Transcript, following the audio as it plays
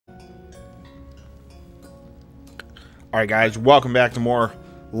Alright guys, welcome back to more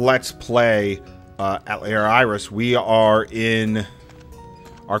Let's Play Atelier Iris. We are in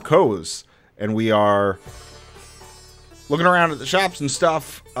Arcos, and we are looking around at the shops and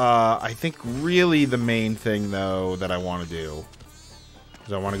stuff. I think really the main thing, though, that I want to do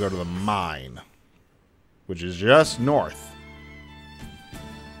is I want to go to the mine, which is just north.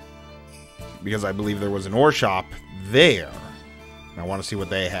 Because I believe there was an ore shop there, and I want to see what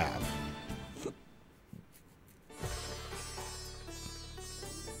they have.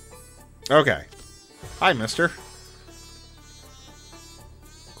 Okay. Hi, mister.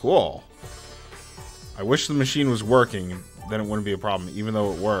 Cool. I wish the machine was working, then it wouldn't be a problem, even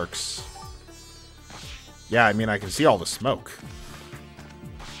though it works. Yeah, I mean, I can see all the smoke.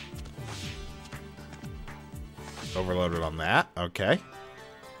 Overloaded on that. Okay.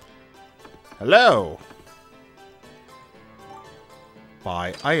 Hello.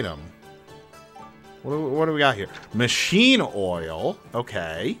 Buy item. What do we got here? Machine oil.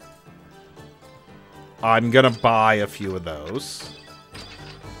 Okay. I'm gonna buy a few of those.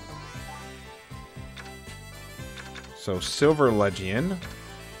 So, silver legion,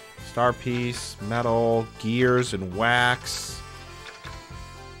 star piece, metal, gears, and wax.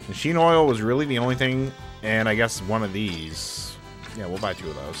 Machine oil was really the only thing, and I guess one of these. Yeah, we'll buy two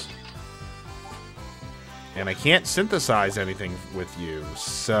of those. And I can't synthesize anything with you,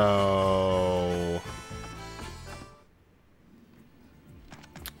 so...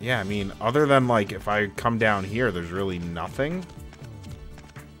 Yeah, I mean, other than, like, if I come down here, there's really nothing.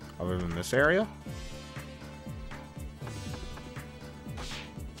 Other than this area.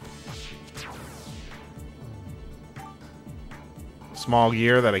 Small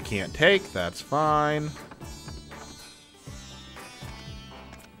gear that I can't take, that's fine.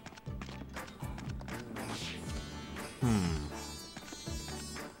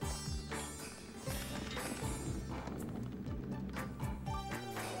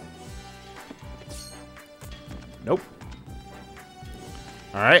 Nope.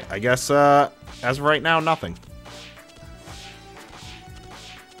 Alright, I guess, as of right now, nothing.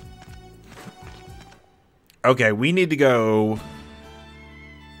 Okay, we need to go...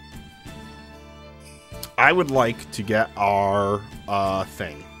 I would like to get our,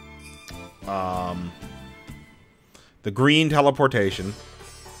 thing. The green teleportation.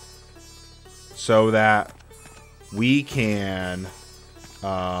 So that we can...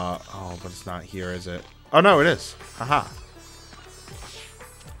 oh, but it's not here, is it? Oh, no, it is. Haha.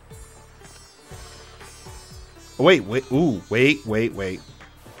 Oh, wait. Ooh, wait.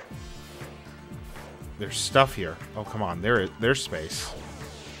 There's stuff here. Oh, come on. There's space.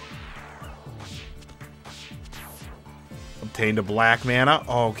 Obtained a black mana.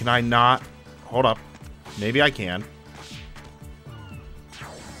 Oh, can I not? Hold up. Maybe I can.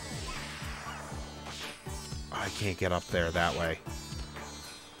 I can't get up there that way.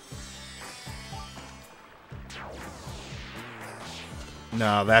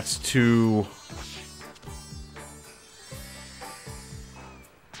 No, that's too...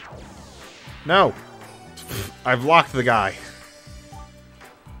 No! I've locked the guy.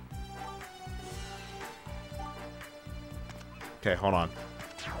 Okay, hold on.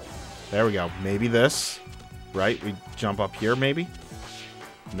 There we go. Maybe this. Right? We jump up here, maybe?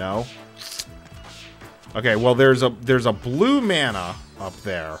 No. Okay, well, there's a blue mana up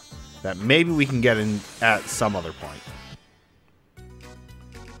there that maybe we can get in at some other point.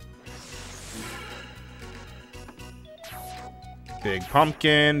 Big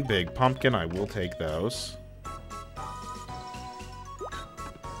pumpkin, I will take those.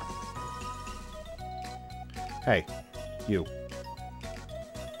 Hey, you.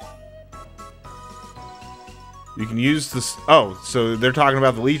 You can use this... Oh, so they're talking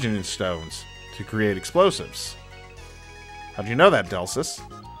about the Legion stones to create explosives. How'd you know that, Delsis?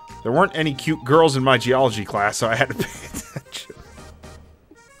 There weren't any cute girls in my geology class, so I had to pay attention.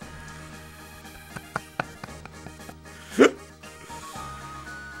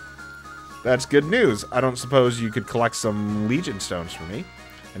 That's good news. I don't suppose you could collect some Legion stones for me.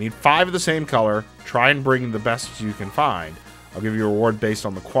 I need 5 of the same color. Try and bring the best you can find. I'll give you a reward based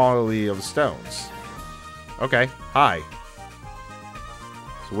on the quality of the stones. Okay. Hi.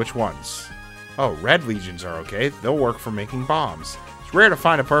 So which ones? Oh, red Legions are okay. They'll work for making bombs. It's rare to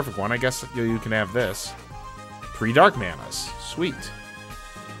find a perfect one. I guess you can have this. 3 dark manas. Sweet.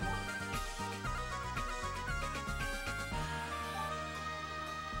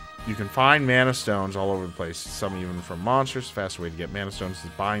 You can find mana stones all over the place. Some even from monsters. The fastest way to get mana stones is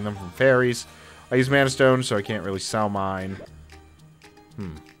buying them from fairies. I use mana stones, so I can't really sell mine.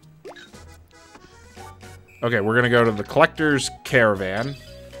 Okay, we're gonna go to the collector's caravan.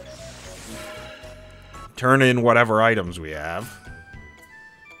 Turn in whatever items we have.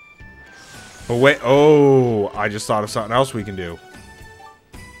 But wait, oh, I just thought of something else we can do.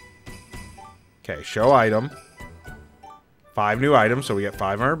 Okay, show item. 5 new items, so we get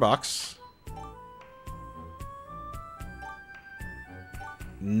 500 bucks.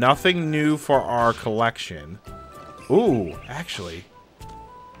 Nothing new for our collection. Ooh, actually.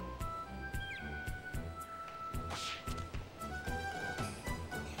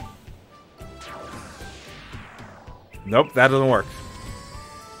 Nope, that doesn't work.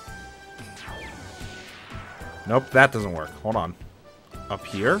 Nope, that doesn't work. Hold on. Up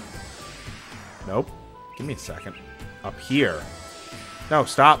here? Nope. Give me a second. Up here. No,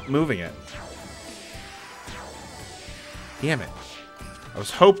 stop moving it. Damn it. I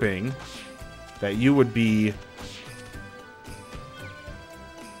was hoping that you would be...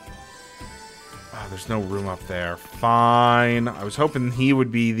 Oh, there's no room up there. Fine. I was hoping he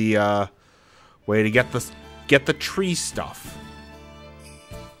would be the way to get the tree stuff.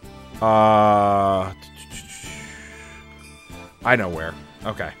 I know where.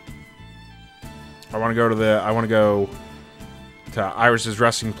 Okay. I want to go to Iris's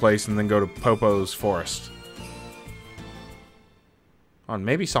resting place and then go to Popo's forest. Oh, and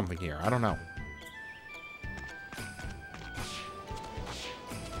maybe something here. I don't know.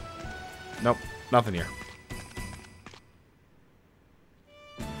 Nope, nothing here.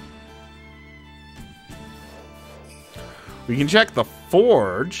 We can check the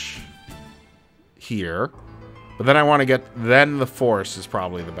forge here, but then I want to get... Then the forest is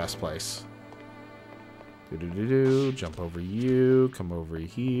probably the best place. Jump over you. Come over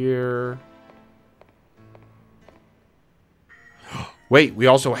here. Wait, we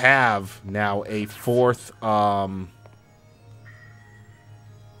also have now a fourth... a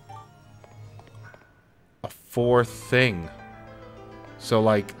fourth thing. So,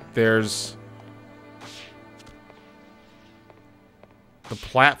 like, there's... the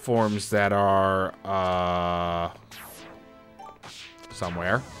platforms that are,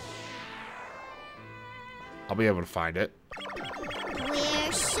 somewhere. I'll be able to find it.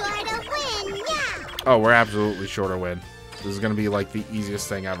 We're sure to win, yeah! Oh, we're absolutely sure to win. This is going to be, like, the easiest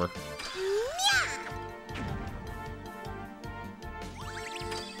thing ever.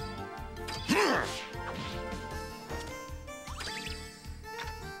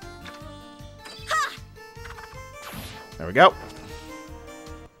 There we go.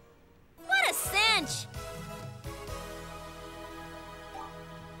 What a cinch!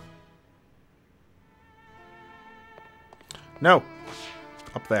 No.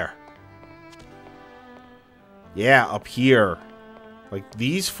 Up there. Yeah, up here. Like,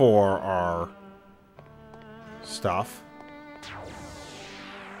 these 4 are stuff.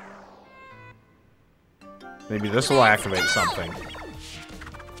 Maybe this will activate something.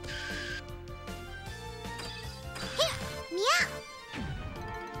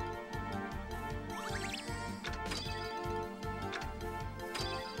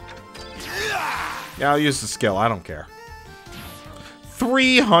 Yeah, I'll use the skill. I don't care.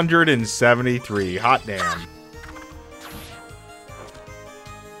 373. Hot damn.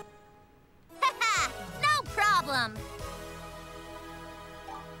 No problem.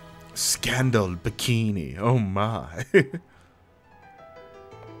 Scandal bikini. Oh my.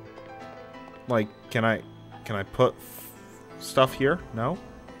 Like, can I put stuff here? No?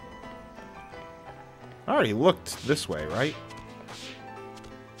 I already looked this way, right?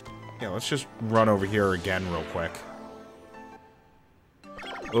 Yeah, let's just run over here again real quick.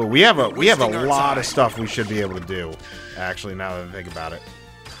 Oh, we have a lot of stuff we should be able to do. Actually, now that I think about it.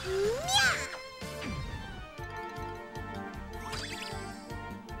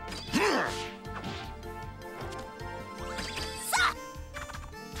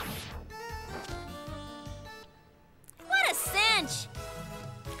 What a cinch!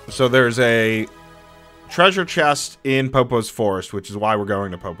 So there's a treasure chest in Popo's forest, which is why we're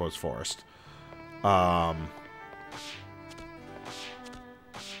going to Popo's forest. I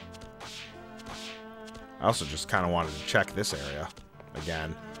also just kind of wanted to check this area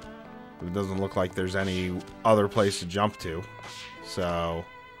again. It doesn't look like there's any other place to jump to. So...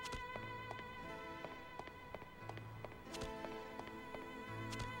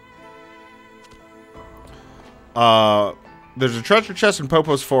 there's a treasure chest in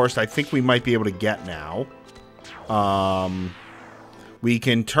Popo's forest I think we might be able to get now. We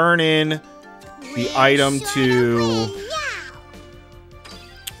can turn in the item to...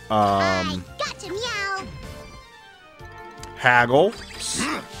 haggle,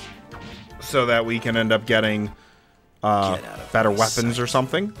 so that we can end up getting better weapons or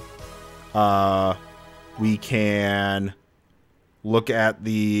something. We can look at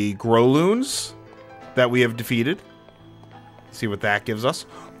the Growloons. that we have defeated. See what that gives us.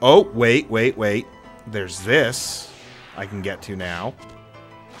 Oh, wait. There's this I can get to now.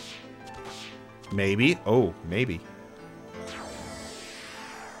 Maybe. Oh, maybe.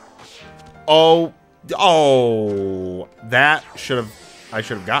 Oh, that I should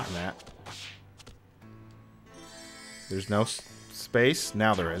have gotten that. There's no space.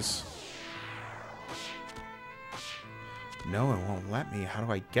 Now there is. No, it won't let me. How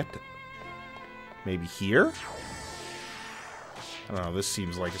do I get to... Maybe here? I don't know. This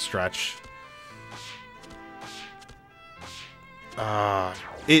seems like a stretch.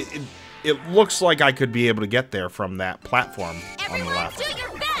 It looks like I could be able to get there from that platform on the left. Do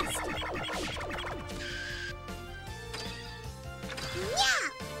your best.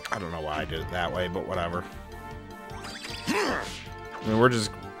 I don't know why I did it that way, but whatever. I mean, we're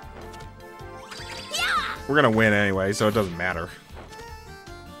gonna win anyway, so it doesn't matter.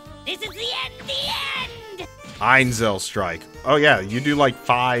 This is the end. The end. Einzel strike. Oh yeah, you do like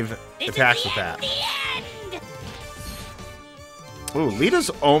 5 attacks with that. Ooh, Lita's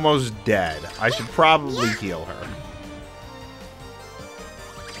almost dead. I should probably heal her.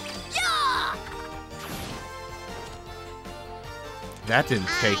 That didn't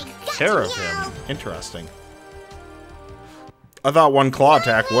take care of him. Interesting. I thought one claw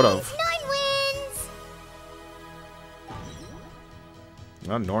attack would have.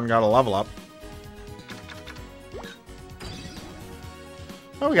 Well, Norn got a level up.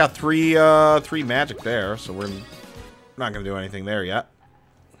 Oh, we got three magic there, so we're not gonna do anything there yet.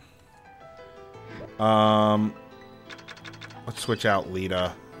 Let's switch out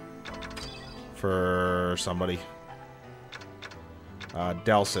Lita for somebody.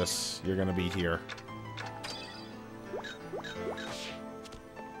 Delsis, you're gonna be here.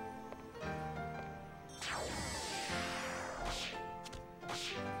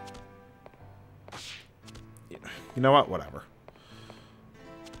 You know what? Whatever.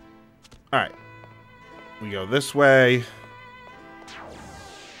 Alright. We go this way.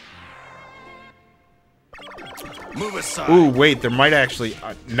 Move aside. Ooh, wait. There might actually...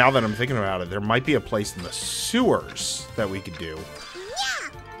 now that I'm thinking about it, there might be a place in the sewers that we could do.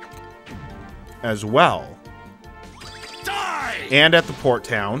 As well. Die! And at the port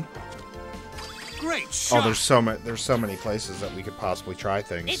town. Great shot. Oh, there's so many places that we could possibly try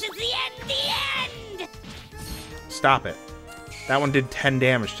things. This is the end. The end. Stop it. That one did 10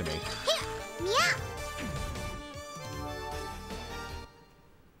 damage to me. Yeah.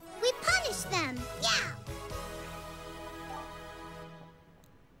 We punish them. Yeah.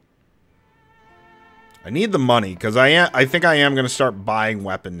 I need the money because I think I am going to start buying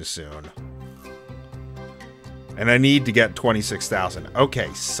weapons soon. And I need to get 26,000.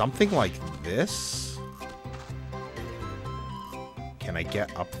 Okay, something like this? Can I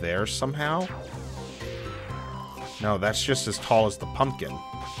get up there somehow? No, that's just as tall as the pumpkin.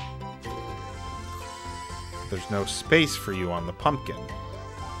 There's no space for you on the pumpkin.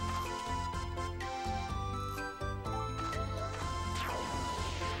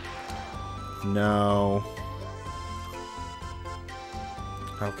 No.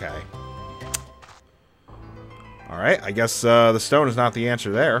 Okay. Alright, I guess the stone is not the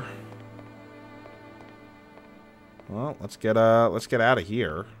answer there. Well, let's get out of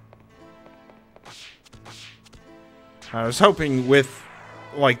here. I was hoping with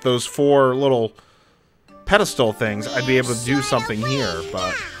like those 4 little pedestal things I'd be able to do something here,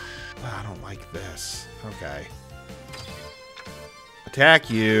 but I don't like this. Okay. Attack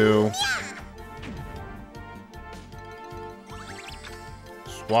you.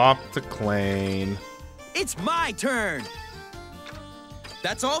 Swap to Clane. It's my turn.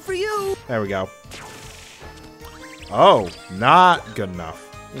 That's all for you. There we go. Oh, not good enough.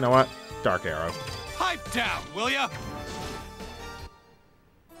 You know what? Dark Arrow. Pipe down, will ya?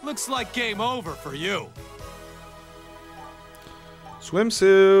 Looks like game over for you.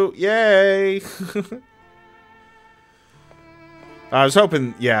 Swimsuit. Yay. I was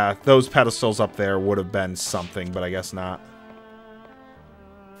hoping, yeah, those pedestals up there would have been something, but I guess not.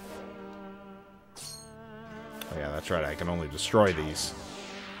 Oh, yeah, that's right. I can only destroy these.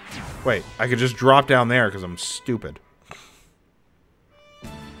 Wait, I could just drop down there because I'm stupid.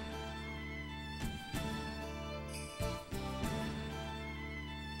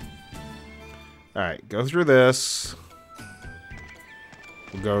 Alright, go through this.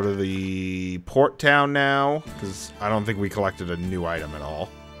 We'll go to the port town now, because I don't think we collected a new item at all.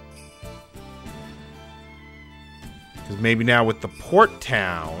 Because maybe now with the port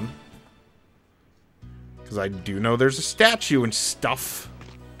town... Because I do know there's a statue and stuff.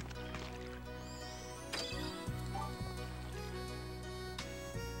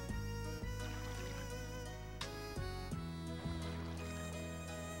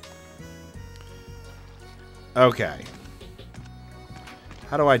 Okay.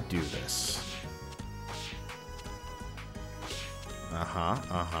 How do I do this?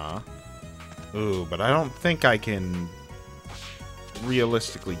 Ooh, but I don't think I can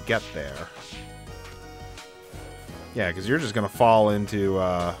realistically get there. Yeah, because you're just going to fall into,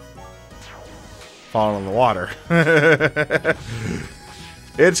 fall in the water.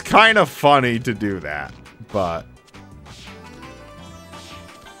 It's kind of funny to do that, but...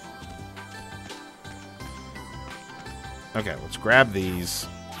 Okay, let's grab these.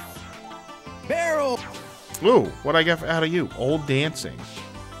 Barrel! Ooh, what'd I get out of you? Old dancing.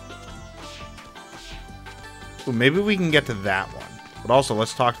 Ooh, maybe we can get to that one. But also,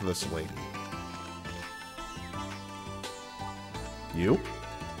 let's talk to this lady. You?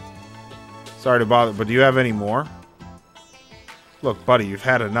 Sorry to bother, but do you have any more? Look, buddy, you've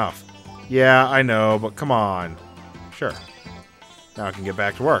had enough. Yeah, I know, but come on. Sure. Now I can get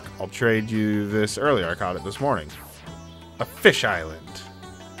back to work. I'll trade you this earlier. I caught it this morning. A fish island.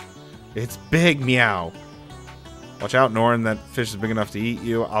 It's big, meow. Watch out, Norn. That fish is big enough to eat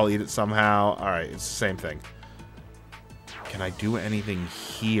you. I'll eat it somehow. Alright, it's the same thing. Can I do anything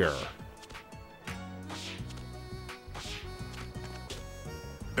here?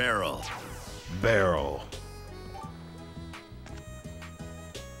 Barrel. Barrel.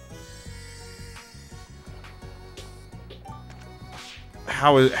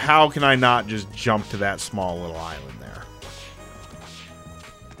 How can I not just jump to that small little island there?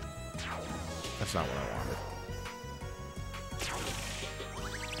 That's not what I wanted.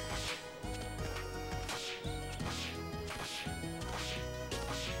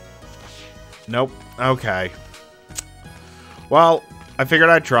 Nope. Okay. Well, I figured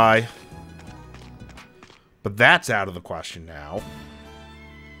I'd try. But that's out of the question now.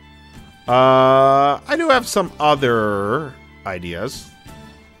 I do have some other ideas.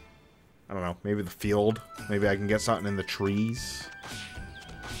 I don't know. Maybe the field. Maybe I can get something in the trees.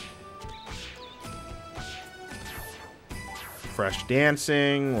 Fresh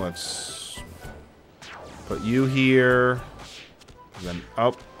dancing. Let's put you here. And then,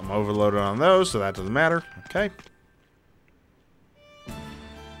 oh, I'm overloaded on those, so that doesn't matter. Okay.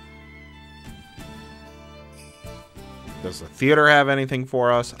 Does the theater have anything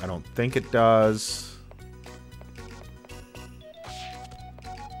for us? I don't think it does.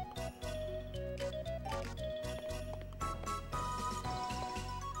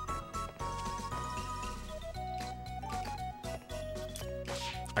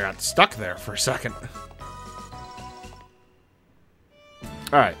 I got stuck there for a second.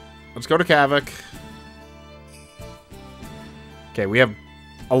 Alright, let's go to Kavik. Okay, we have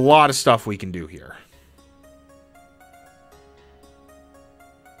a lot of stuff we can do here.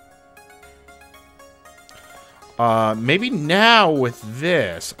 Maybe now with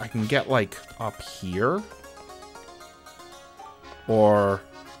this, I can get, like, up here. Or...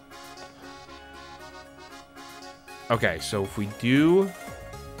 Okay, so if we do...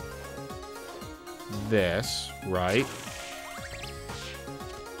 this, right?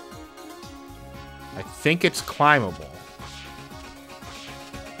 I think it's climbable.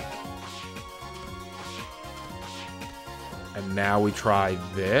 And now we try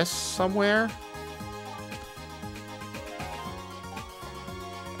this somewhere.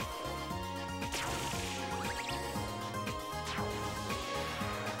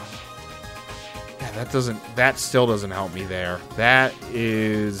 Yeah, that still doesn't help me there. That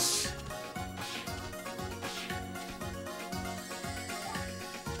is...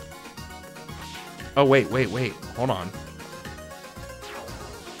 Oh, wait. Hold on.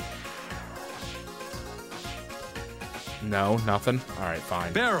 No, nothing? Alright,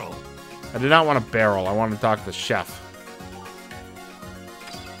 fine. Barrel. I did not want a barrel. I wanted to talk to the chef.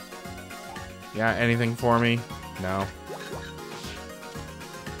 Yeah, anything for me? No.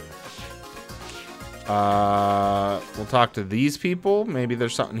 We'll talk to these people. Maybe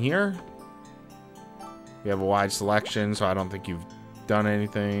there's something here. We have a wide selection, so I don't think you've done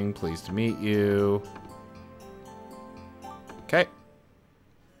anything. Pleased to meet you. Okay.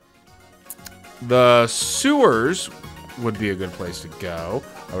 The sewers would be a good place to go.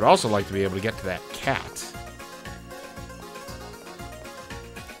 I would also like to be able to get to that cat.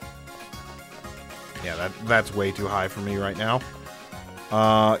 Yeah, that's way too high for me right now.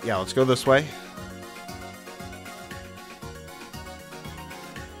 Yeah, let's go this way.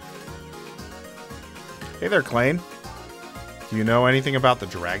 Hey there, Klain. Do you know anything about the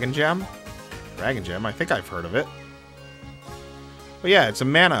Dragon Gem? Dragon Gem? I think I've heard of it. But yeah, it's a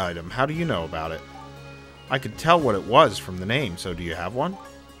mana item. How do you know about it? I could tell what it was from the name, so do you have one?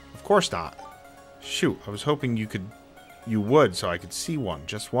 Of course not. Shoot, I was hoping you would, so I could see one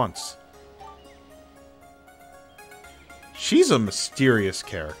just once. She's a mysterious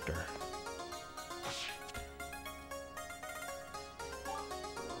character.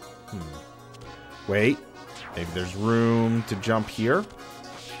 Wait. Maybe there's room to jump here.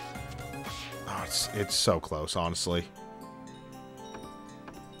 Oh, it's so close, honestly.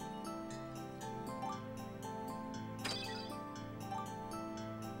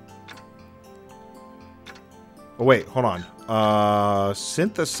 Oh, wait, hold on.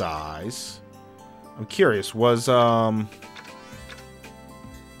 Synthesize. I'm curious, was,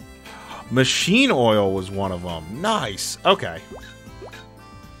 machine oil was one of them. Nice. Okay.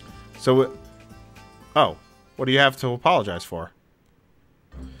 So, oh, what do you have to apologize for?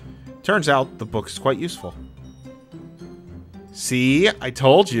 Turns out the book is quite useful. See, I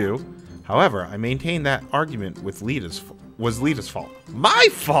told you. However, I maintain that argument with was Lita's fault. My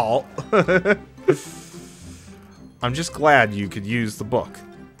fault? I'm just glad you could use the book.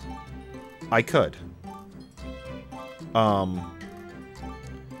 I could.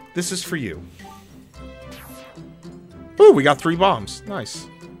 This is for you. Ooh, we got 3 bombs. Nice.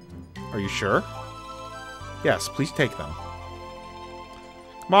 Are you sure? Yes, please take them.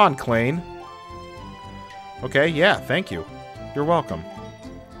 Come on, Klain. Okay, yeah, thank you. You're welcome.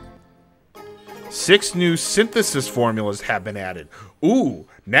 6 new synthesis formulas have been added. Ooh,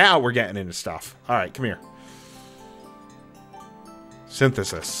 now we're getting into stuff. All right, come here.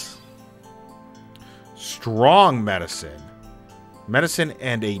 Synthesis. Strong medicine. Medicine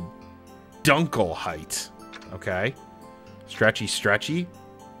and a dunkel height. Okay. Stretchy, stretchy.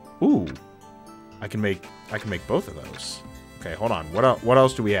 Ooh. I can make both of those. Okay, hold on. What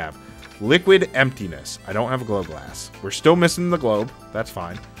else do we have? Liquid emptiness. I don't have a glow glass. We're still missing the globe. That's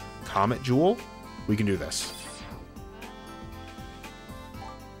fine. Comet jewel. We can do this.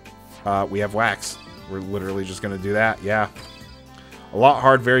 We have wax. We're literally just gonna do that. Yeah. A lot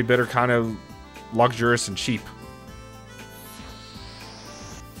hard, very bitter, kind of luxurious and cheap.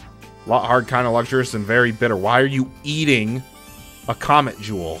 A lot hard, kind of luxurious and very bitter. Why are you eating a comet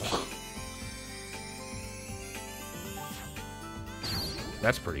jewel?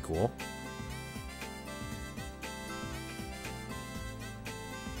 That's pretty cool.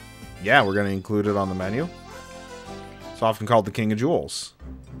 Yeah, we're going to include it on the menu. It's often called the King of Jewels.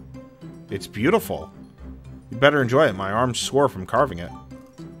 It's beautiful. You better enjoy it. My arm's sore from carving it.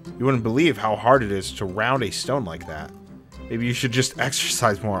 You wouldn't believe how hard it is to round a stone like that. Maybe you should just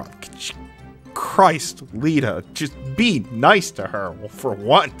exercise more. Christ, Lita, just be nice to her for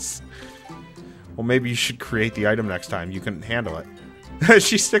once. Well, maybe you should create the item next time. You couldn't handle it.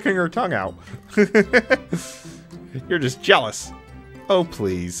 She's sticking her tongue out. You're just jealous. Oh,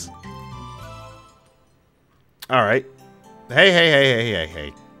 please. All right.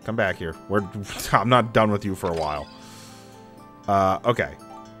 Hey. Come back here. I'm not done with you for a while. Okay.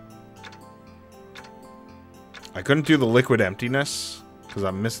 I couldn't do the liquid emptiness because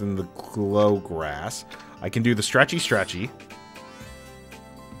I'm missing the glow grass. I can do the stretchy.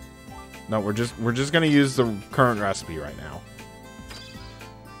 No, we're just gonna use the current recipe right now.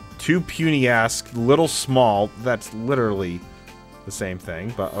 Too puny-esque, little small. That's literally the same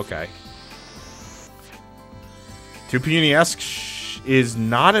thing, but okay. Too puny-esque is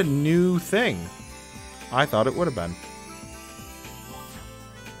not a new thing. I thought it would have been.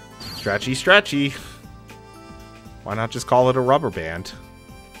 Stretchy. Why not just call it a rubber band?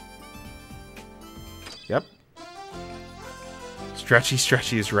 Yep. Stretchy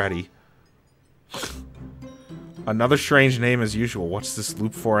is ready. Another strange name as usual. What's this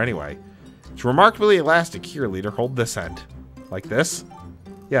loop for anyway? It's remarkably elastic. Here, leader, hold this end. Like this?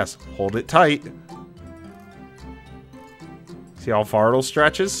 Yes, hold it tight. See how far it'll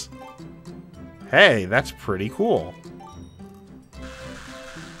stretches? Hey, that's pretty cool.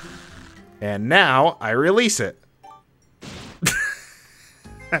 And now, I release it.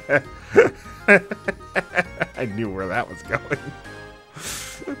 I knew where that was going.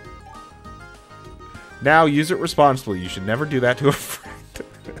 Now, use it responsibly. You should never do that to a friend.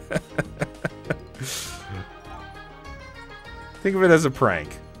 Think of it as a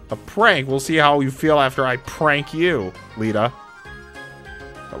prank. A prank. We'll see how you feel after I prank you, Lita.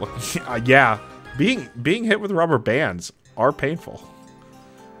 Yeah, being hit with rubber bands are painful.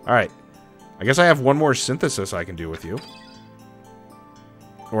 All right. I guess I have one more synthesis I can do with you.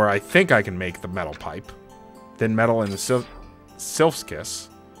 Or I think I can make the metal pipe. Thin metal and the Sylph's Kiss.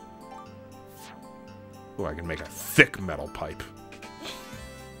 Oh, I can make a thick metal pipe.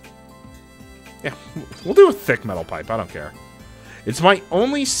 Yeah, we'll do a thick metal pipe. I don't care. It's my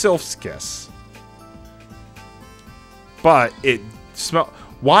only Sylph's Kiss. But it smell.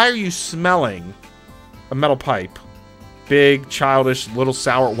 Why are you smelling a metal pipe? Big, childish, little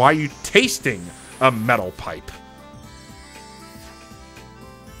sour. Why are you tasting a metal pipe?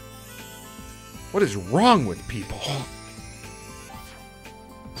 What is wrong with people?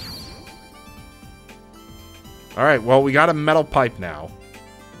 Alright, well, we got a metal pipe now.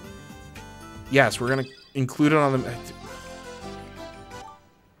 Yes, we're going to include it on the...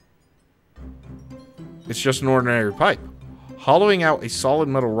 It's just an ordinary pipe. Hollowing out a solid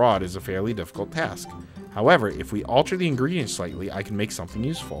metal rod is a fairly difficult task. However, if we alter the ingredients slightly, I can make something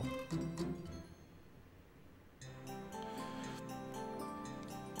useful.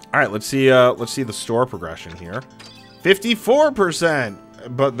 Alright, let's see the store progression here.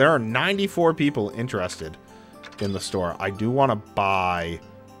 54%! But there are 94 people interested in the store. I do want to buy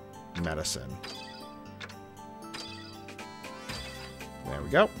medicine. There we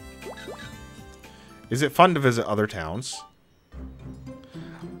go. Is it fun to visit other towns?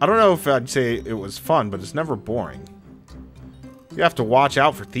 I don't know if I'd say it was fun, but it's never boring. You have to watch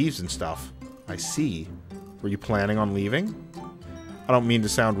out for thieves and stuff. I see. Were you planning on leaving? I don't mean to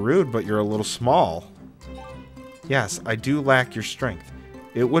sound rude, but you're a little small. Yes, I do lack your strength.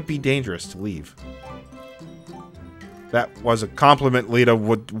 It would be dangerous to leave. That was a compliment, Lita.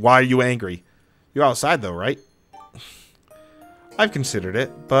 Why are you angry? You're outside, though, right? I've considered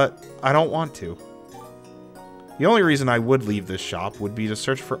it, but I don't want to. The only reason I would leave this shop would be to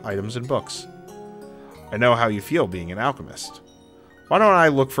search for items and books. I know how you feel being an alchemist. Why don't I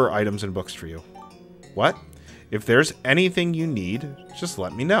look for items and books for you? What? If there's anything you need, just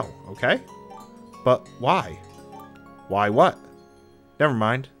let me know, okay? But why? Why what? Never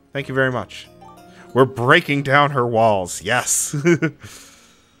mind. Thank you very much. We're breaking down her walls. Yes.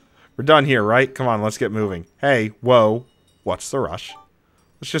 We're done here, right? Come on, let's get moving. Hey, whoa. What's the rush?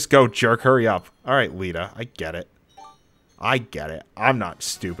 Let's just go, jerk. Hurry up. All right, Lita. I get it. I get it. I'm not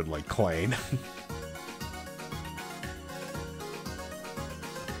stupid like Klain.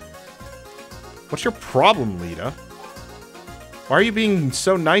 What's your problem, Lita? Why are you being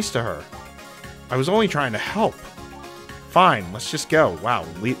so nice to her? I was only trying to help. Fine, let's just go. Wow,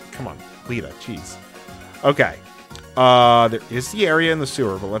 come on, Lita, jeez. Okay. There is the area in the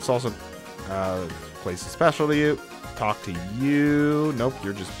sewer, but let's also place a special to you. Talk to you. Nope,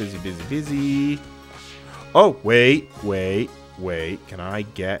 you're just busy, busy, busy. Oh, wait. Can I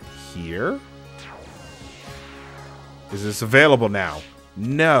get here? Is this available now?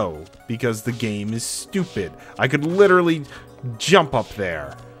 No, because the game is stupid. I could literally jump up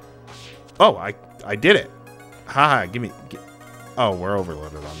there. Oh, I did it. Haha, give me... Oh, we're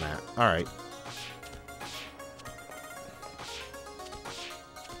overloaded on that. Alright.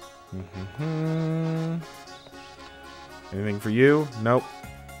 Anything for you? Nope.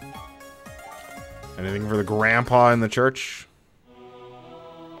 Anything for the grandpa in the church?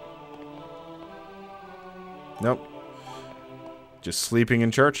 Nope. Just sleeping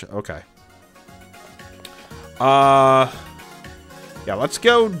in church? Okay. Yeah, let's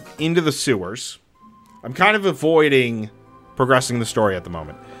go into the sewers. I'm kind of avoiding progressing the story at the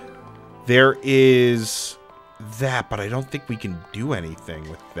moment. There is that, but I don't think we can do anything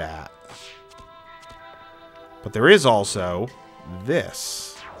with that. But there is also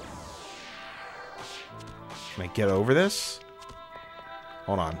this. Can I get over this?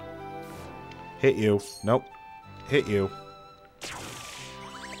 Hold on. Hit you. Nope. Hit you.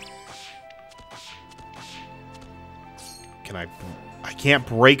 Can I can't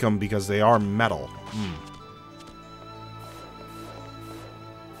break them because they are metal.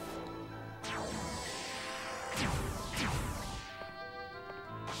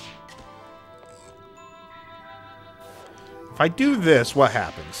 If I do this, what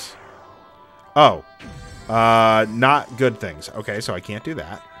happens? Oh. Not good things. Okay, so I can't do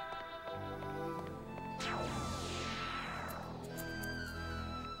that.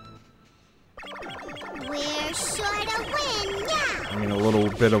 We're sure to win, yeah! I mean, a little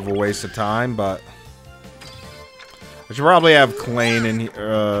bit of a waste of time, but... I should probably have Klain in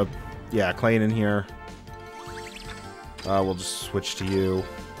here. Yeah, Klain in here. We'll just switch to you.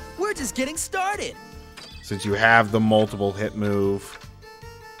 We're just getting started. Since you have the multiple hit move.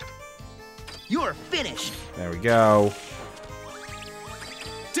 You're finished. There we go.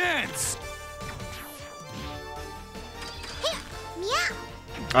 Dance. Meow!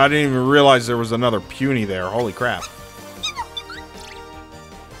 I didn't even realize there was another puny there. Holy crap.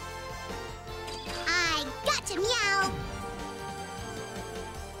 I gotcha, meow!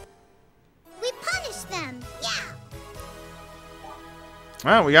 We punished them, yeah!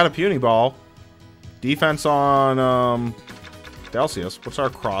 Well, we got a puny ball. Defense on Delcius. What's our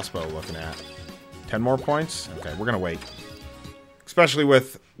crossbow looking at? 10 more points? Okay, we're gonna wait. Especially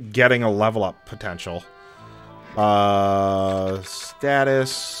with getting a level up potential.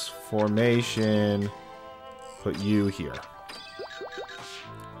 Status, formation, put you here.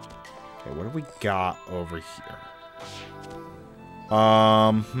 Okay, what have we got over here?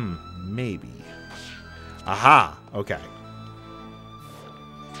 Maybe. Aha! Okay.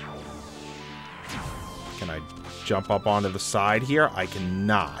 Can I jump up onto the side here? I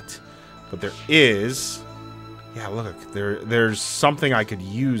cannot. But there is... Yeah, look. There's something I could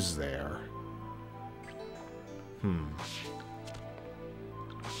use there.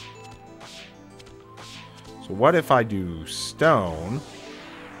 So what if I do stone?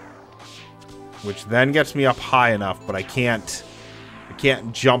 Which then gets me up high enough, but I can't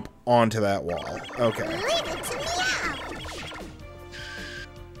jump onto that wall. Okay.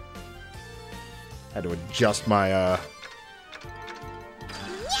 Had to adjust my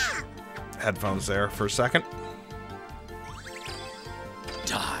headphones there for a second.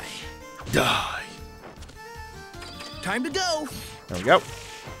 Die. Die. Time to go. There we go.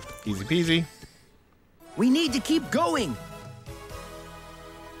 Easy peasy. We need to keep going.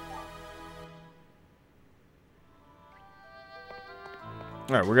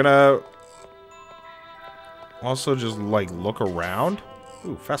 Alright, we're gonna also just, like, look around.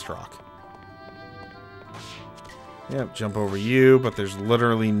 Ooh, Fest Rock. Yep, jump over you, but there's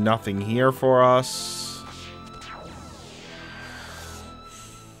literally nothing here for us.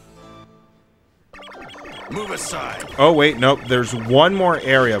 Move aside. Oh, wait, nope. There's one more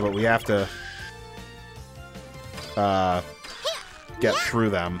area, but we have to get through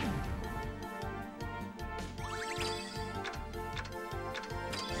them.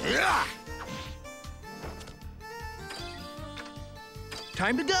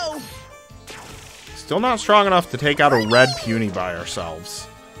 Time to go. Still not strong enough to take out a red puny by ourselves.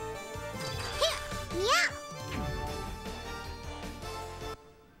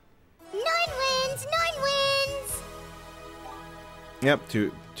 Yep,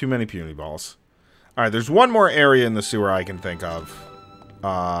 too many puny balls. Alright, there's one more area in the sewer I can think of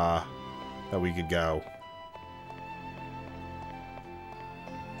that we could go.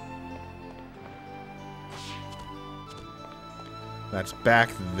 That's back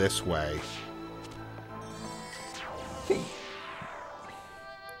this way.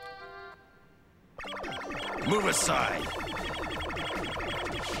 Move aside.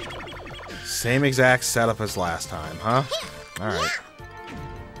 Same exact setup as last time, huh? Alright.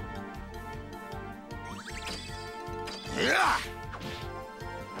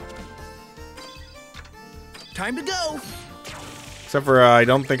 Time to go. Except for I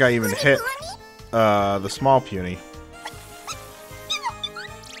don't think I even hit the small puny.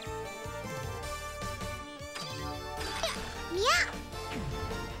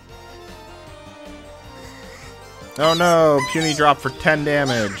 Oh no, puny dropped for 10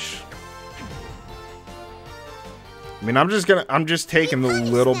 damage. I mean, I'm just taking the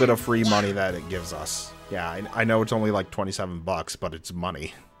little bit of free money that it gives us. Yeah, I know it's only like 27 bucks, but it's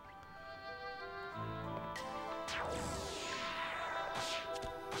money.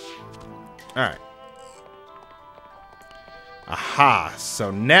 Alright. Aha,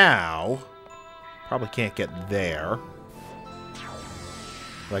 so now probably can't get there.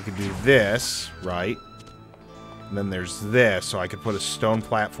 But I could do this, right? And then there's this, so I could put a stone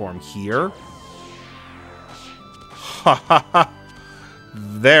platform here. Ha ha ha!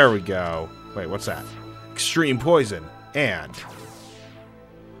 There we go. Wait, what's that? Extreme poison and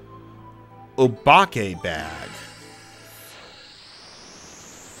Obake bag.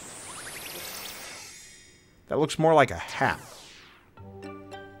 That looks more like a hat.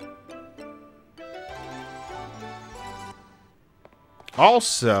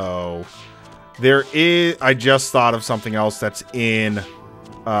 Also, there is... I just thought of something else that's in,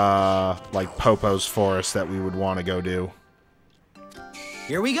 like, Popo's forest that we would want to go do.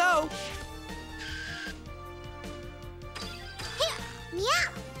 Here we go.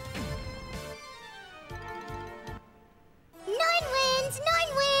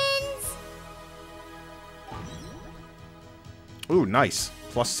 Ooh, nice.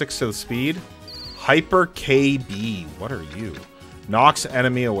 +6 to the speed. Hyper KB. What are you? Knocks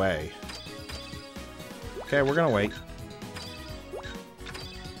enemy away. Okay, we're gonna wait.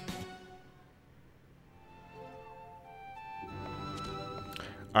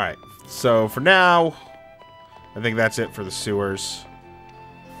 Alright, so for now, I think that's it for the sewers.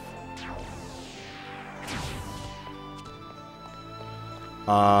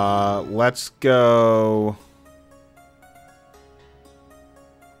 Let's go...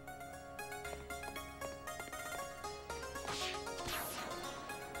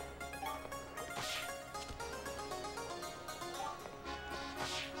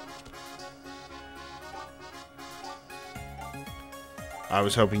 I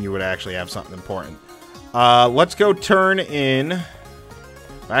was hoping you would actually have something important. Let's go turn in...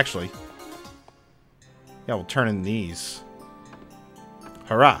 Actually, Yeah, we'll turn in these.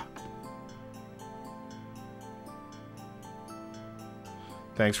 Hurrah.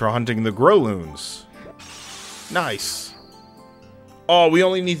 Thanks for hunting the Growloons. Nice. Oh, we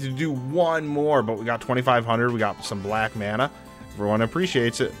only need to do one more, but we got 2,500. We got some black mana. Everyone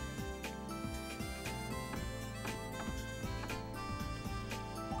appreciates it.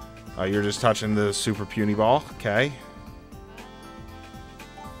 Oh, you're just touching the super puny ball. Okay.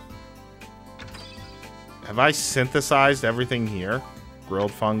 Have I synthesized everything here?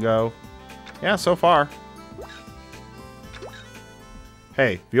 Grilled fungo. Yeah, so far.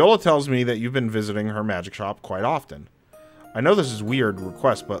 Hey, Viola tells me that you've been visiting her magic shop quite often. I know this is a weird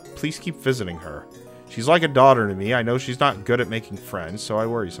request, but please keep visiting her. She's like a daughter to me. I know she's not good at making friends, so I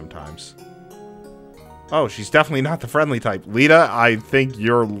worry sometimes. Oh, she's definitely not the friendly type. Lita, I think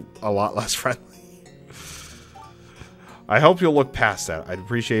you're a lot less friendly. I hope you'll look past that. I'd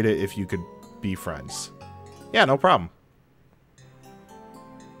appreciate it if you could be friends. Yeah, no problem.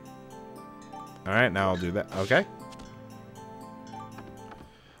 Alright, now I'll do that. Okay.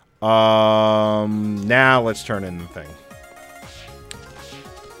 Now let's turn in the thing.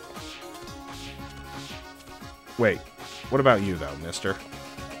 Wait, what about you though, mister?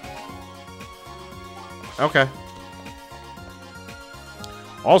 Okay.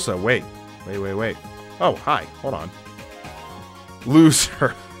 Also, wait. Oh, hi. Hold on.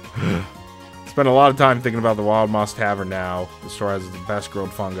 Loser. Spent a lot of time thinking about the Wild Moss Tavern now. The store has the best grilled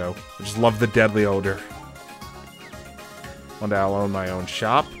fungo. I just love the deadly odor. One day I'll own my own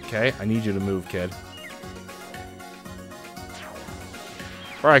shop. Okay, I need you to move, kid.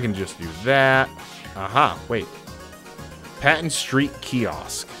 Or I can just do that. Aha, wait. Patton Street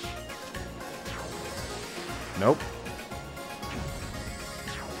Kiosk. Nope.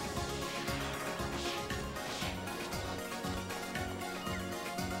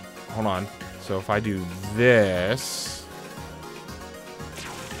 Hold on. So if I do this,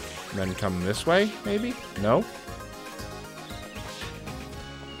 and then come this way, maybe? No?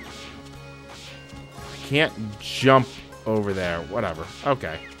 I can't jump over there. Whatever.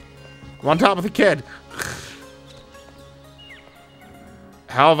 Okay. I'm on top of the kid.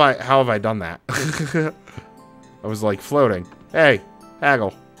 How have I done that? I was like floating. Hey,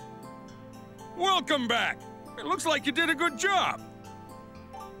 Haggle. Welcome back. It looks like you did a good job.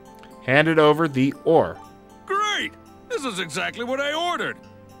 Handed over the ore. Great. This is exactly what I ordered.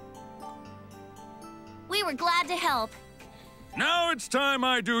 We were glad to help. Now it's time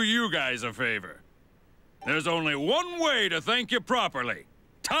I do you guys a favor. There's only one way to thank you properly.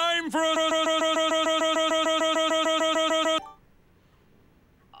 Time for a...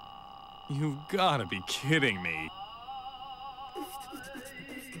 You've gotta be kidding me.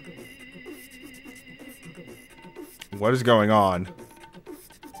 What is going on?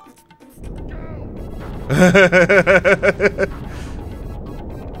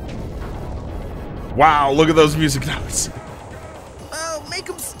 Wow, look at those music notes. Oh, make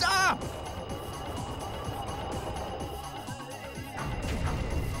him stop!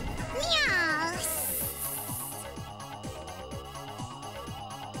 Meow.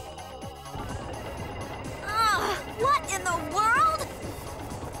 Ugh, what in the world?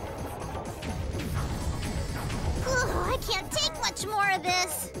 Ugh, I can't take much more of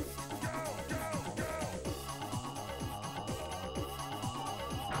this.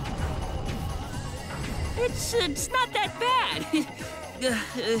 It's not that bad.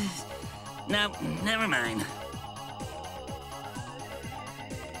 No, never mind.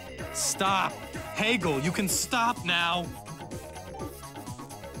 Stop. Hagel, you can stop now.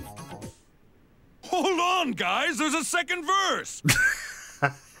 Hold on, guys. There's a second verse.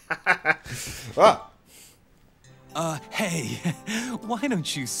 Ah. Hey, why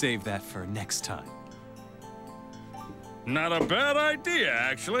don't you save that for next time? Not a bad idea,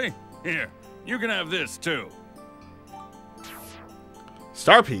 actually. Here, you can have this, too.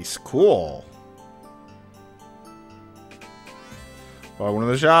 Star piece, cool. Welcome to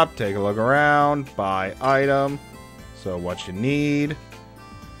the shop. Take a look around. Buy item. So what you need.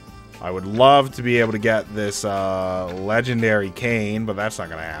 I would love to be able to get this legendary cane, but that's not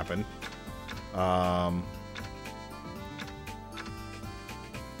going to happen.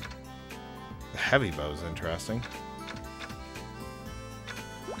 The heavy bow is interesting.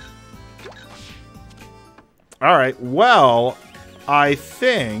 All right. Well, I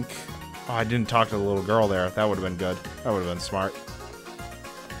think... Oh, I didn't talk to the little girl there. That would have been good. That would have been smart.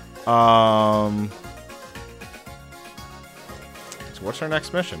 So what's our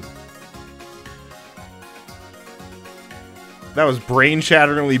next mission? That was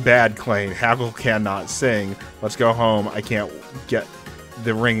brain-shatteringly bad, Clay. Haggle cannot sing. Let's go home. I can't get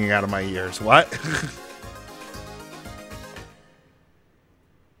the ringing out of my ears. What?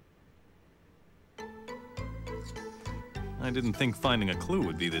 I didn't think finding a clue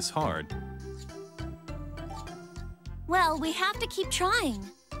would be this hard. Well, we have to keep trying.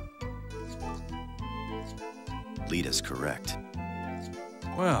 Lita's correct.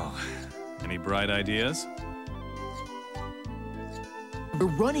 Well, any bright ideas? We're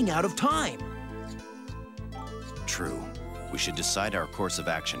running out of time. True. We should decide our course of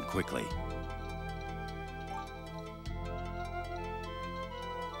action quickly.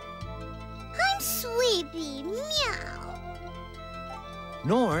 I'm sleepy. Meow.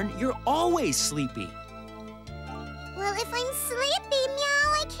 Norn, you're always sleepy. Well, if I'm sleepy,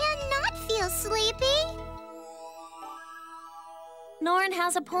 meow, I cannot feel sleepy. Norn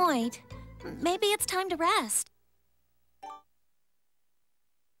has a point. Maybe it's time to rest.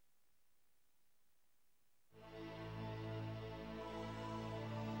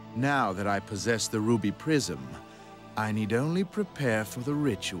 Now that I possess the ruby prism, I need only prepare for the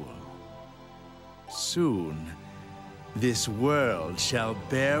ritual. Soon, this world shall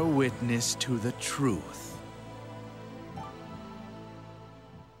bear witness to the truth.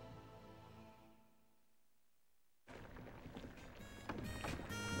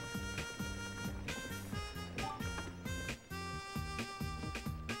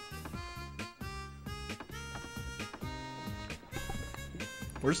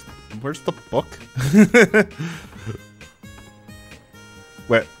 Where's the book?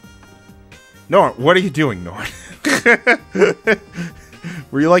 Wait. Norn, what are you doing, Norn?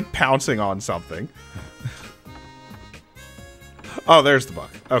 Were you like pouncing on something? Oh, there's the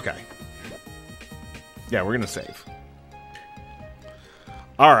book. Okay. Yeah, we're gonna save.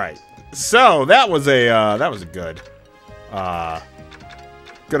 All right. So that was a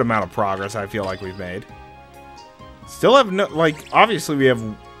good amount of progress. I feel like we've made. Still have no, like, obviously we have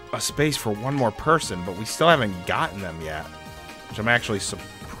a space for one more person, but we still haven't gotten them yet, which I'm actually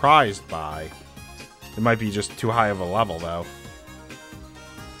surprised by. It might be just too high of a level, though.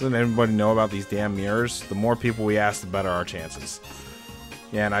 Doesn't anybody know about these damn mirrors? The more people we ask, the better our chances.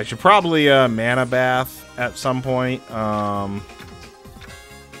 Yeah, and I should probably mana bath at some point.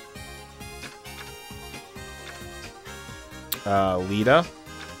 Lita,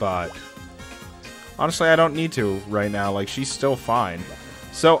 but honestly, I don't need to right now. Like, she's still fine.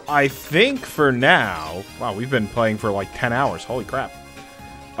 So I think for now, wow, we've been playing for like 10 hours. Holy crap.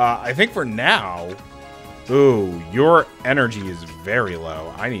 I think for now, ooh, your energy is very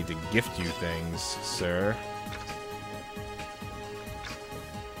low. I need to gift you things, sir.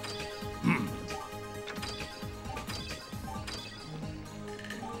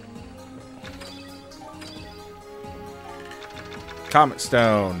 Comet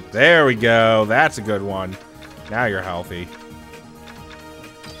Stone. There we go. That's a good one. Now you're healthy.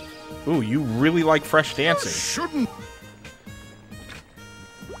 Ooh, you really like fresh dancing. Shouldn't.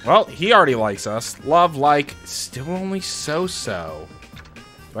 Well, he already likes us. Love, like, still only so-so.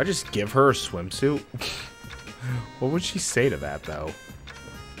 Do I just give her a swimsuit? What would she say to that, though?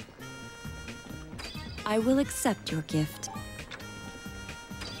 I will accept your gift.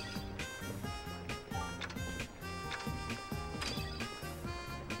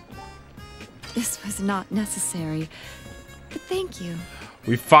 This was not necessary, but thank you.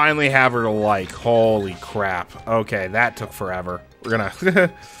 We finally have her to like. Holy crap. Okay, that took forever. We're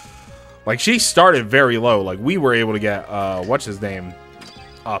gonna... like, she started very low. Like, we were able to get, what's his name,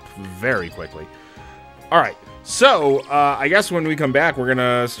 up very quickly. Alright, so, I guess when we come back, we're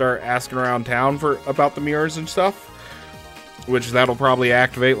gonna start asking around town about the mirrors and stuff. Which that'll probably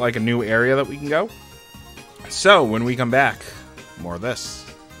activate, like, a new area that we can go. So, when we come back, more of this.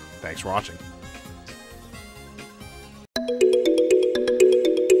 Thanks for watching.